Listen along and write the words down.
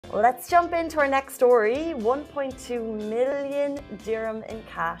Let's jump into our next story. 1.2 million dirham in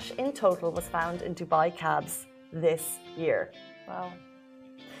cash in total was found in Dubai cabs this year. Wow.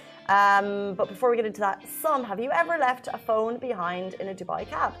 But before we get into that, have you ever left a phone behind in a Dubai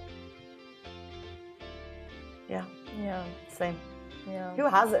cab? Yeah. Yeah. Same. Yeah. Who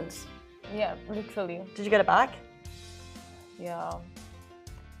hasn't? Yeah, literally. Did you get it back? Yeah.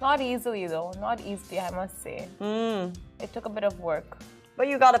 Not easily though. Not easily, I must say. It took a bit of work. But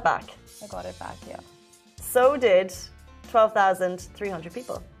you got it back. I got it back, yeah. So did 12,300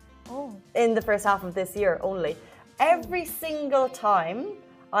 people. Oh. In the first half of this year only. Every single time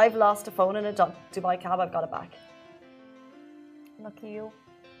I've lost a phone in a Dubai cab, I've got it back. Lucky you.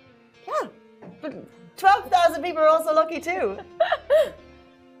 Yeah. But 12,000 people are also lucky too.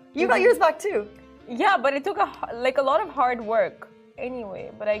 You got yours back too. Yeah, but it took a lot of hard work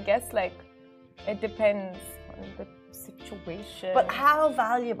anyway. But I guess it depends on the situation. But how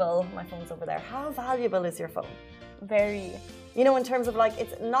valuable, my phone's over there, how valuable is your phone? Very. You know, in terms of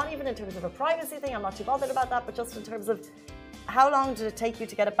it's not even in terms of a privacy thing, I'm not too bothered about that, but just in terms of how long did it take you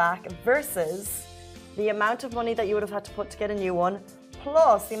to get it back versus the amount of money that you would have had to put to get a new one,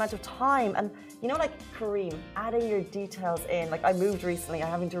 plus the amount of time. And you know, Kareem, adding your details in, I moved recently, I'm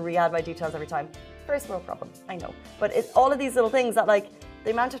having to re-add my details every time. First world problem, I know. But it's all of these little things that the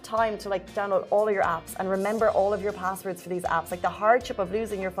amount of time to download all of your apps and remember all of your passwords for these apps, the hardship of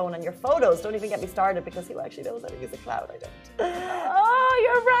losing your phone and your photos, don't even get me started because who actually knows how to use a cloud? I don't. Oh,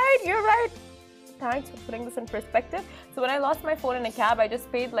 you're right. Thanks for putting this in perspective. So when I lost my phone in a cab, I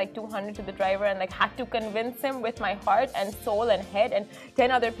just paid 200 to the driver and had to convince him with my heart and soul and head and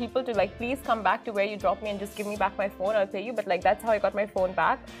 10 other people to please come back to where you dropped me and just give me back my phone, I'll pay you. But that's how I got my phone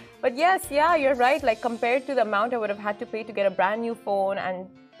back. But yes, yeah, you're right. Compared to the amount I would have had to pay to get a brand new phone and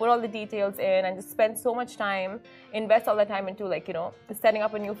put all the details in and just spend so much time, invest all the time into setting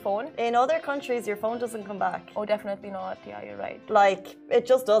up a new phone. In other countries, your phone doesn't come back. Oh, definitely not. Yeah, you're right. It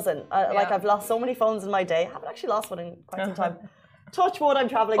just doesn't. I've lost so many phones in my day. I haven't actually lost one in quite some time. Touch wood, I'm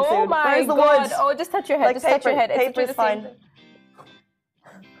traveling soon. Oh my Where's the God. wood? Oh, just touch your head. Just touch your head. Paper's fine.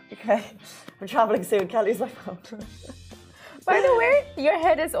 Okay. I'm traveling soon. Can't lose my phone. By the way, your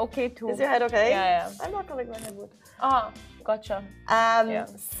head is okay too. Is your head okay? Yeah. I'm not calling my head wood. Gotcha.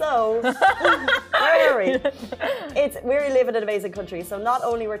 So, where are we? We live in an amazing country. So not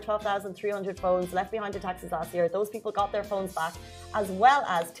only were 12,300 phones left behind in taxis last year, those people got their phones back, as well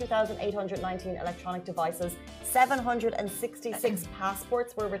as 2,819 electronic devices, 766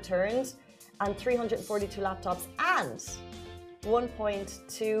 passports were returned, and 342 laptops, and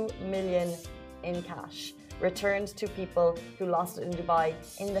 1.2 million in cash returned to people who lost it in Dubai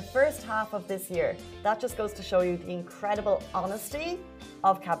in the first half of this year. That just goes to show you the incredible honesty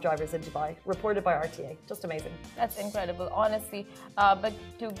of cab drivers in Dubai, reported by RTA. Just amazing. That's incredible, honestly. But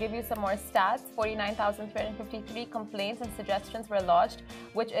to give you some more stats, 49,353 complaints and suggestions were lodged,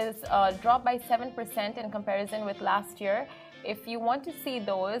 which is dropped by 7% in comparison with last year. If you want to see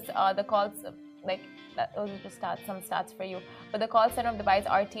those, the calls, those are just some stats for you. But the call center of Dubai's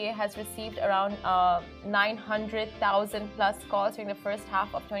RTA has received around 900,000 plus calls during the first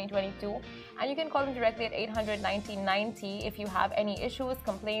half of 2022. And you can call them directly at 800-1990 if you have any issues,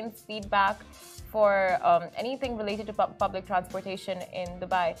 complaints, feedback for anything related to public transportation in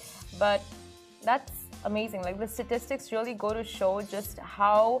Dubai. But that's amazing. The statistics really go to show just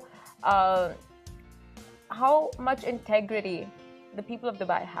how much integrity the people of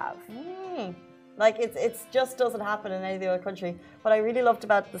Dubai have. It just doesn't happen in any other country. What I really loved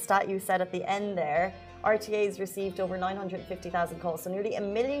about the stat you said at the end there, RTA's received over 950,000 calls, so nearly a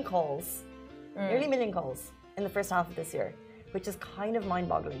million calls in the first half of this year, which is kind of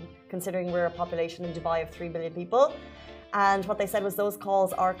mind-boggling considering we're a population in Dubai of 3 billion people. And what they said was those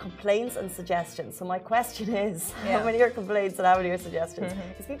calls are complaints and suggestions. So my question is, how many are complaints and how many are suggestions?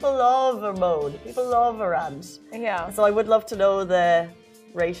 Because people love a moan, people love a rant. Yeah. So I would love to know the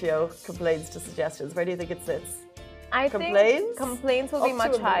ratio complaints to suggestions. Where do you think it sits? I think complaints will be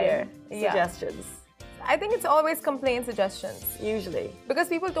much higher. Suggestions. I think it's always complaint suggestions. Usually. Because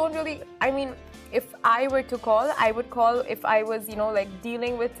people don't really, if I were to call, I would call if I was,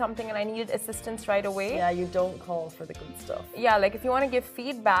 dealing with something and I needed assistance right away. Yeah, you don't call for the good stuff. Yeah, if you want to give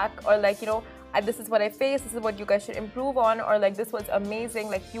feedback or this is what I faced, this is what you guys should improve on, or this was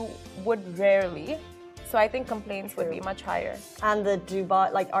amazing, you would rarely. So I think complaints would be much higher. And the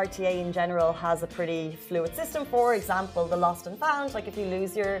Dubai, RTA in general, has a pretty fluid system. For example, the lost and found. If you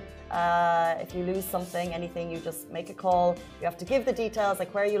lose if you lose something, anything, you just make a call. You have to give the details,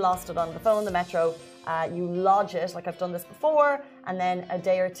 where you lost it on the phone, the metro. You lodge it, I've done this before, and then a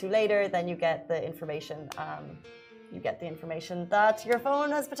day or two later, then you get the information you get the information that your phone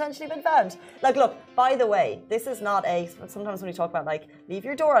has potentially been found. Like, look, by the way, this is not sometimes when we talk about like, leave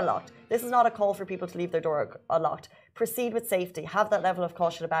your door unlocked, this is not a call for people to leave their door unlocked. Proceed with safety, have that level of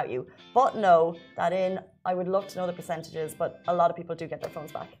caution about you. But know that I would love to know the percentages, but a lot of people do get their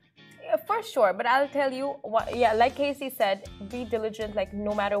phones back. For sure, but I'll tell you what, like Casey said, be diligent, like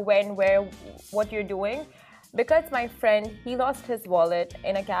no matter when, where, what you're doing. Because my friend, he lost his wallet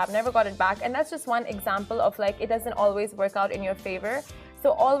in a cab, never got it back. And that's just one example of like, it doesn't always work out in your favor.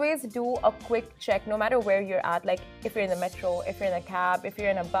 So always do a quick check, no matter where you're at. Like if you're in the metro, if you're in a cab, if you're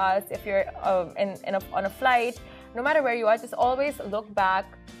in a bus, if you're on a flight, no matter where you are, just always look back,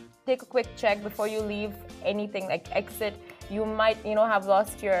 take a quick check before you leave anything, like exit. You might, have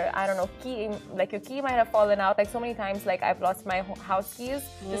lost your, I don't know, key, like your key might have fallen out. Like so many times, like I've lost my house keys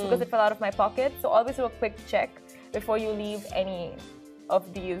just because it fell out of my pocket. So always do a quick check before you leave any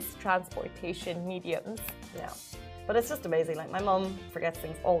of these transportation mediums. Yeah. But it's just amazing. Like my mum forgets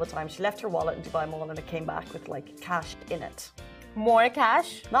things all the time. She left her wallet in Dubai Mall and it came back with like cash in it. More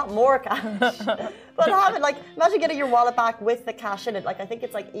cash? Not more cash. But have it, like, imagine getting your wallet back with the cash in it. Like, I think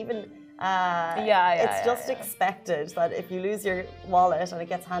it's like even, it's just expected that if you lose your wallet and it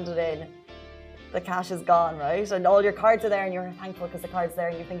gets handed in, the cash is gone, right? And all your cards are there and you're thankful because the card's there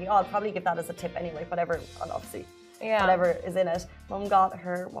and you're thinking, oh, I'll probably give that as a tip anyway, whatever, and obviously, whatever is in it. Mum got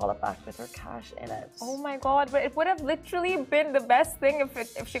her wallet back with her cash in it. Oh my God, but it would have literally been the best thing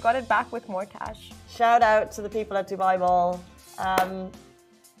if she got it back with more cash. Shout out to the people at Dubai Mall.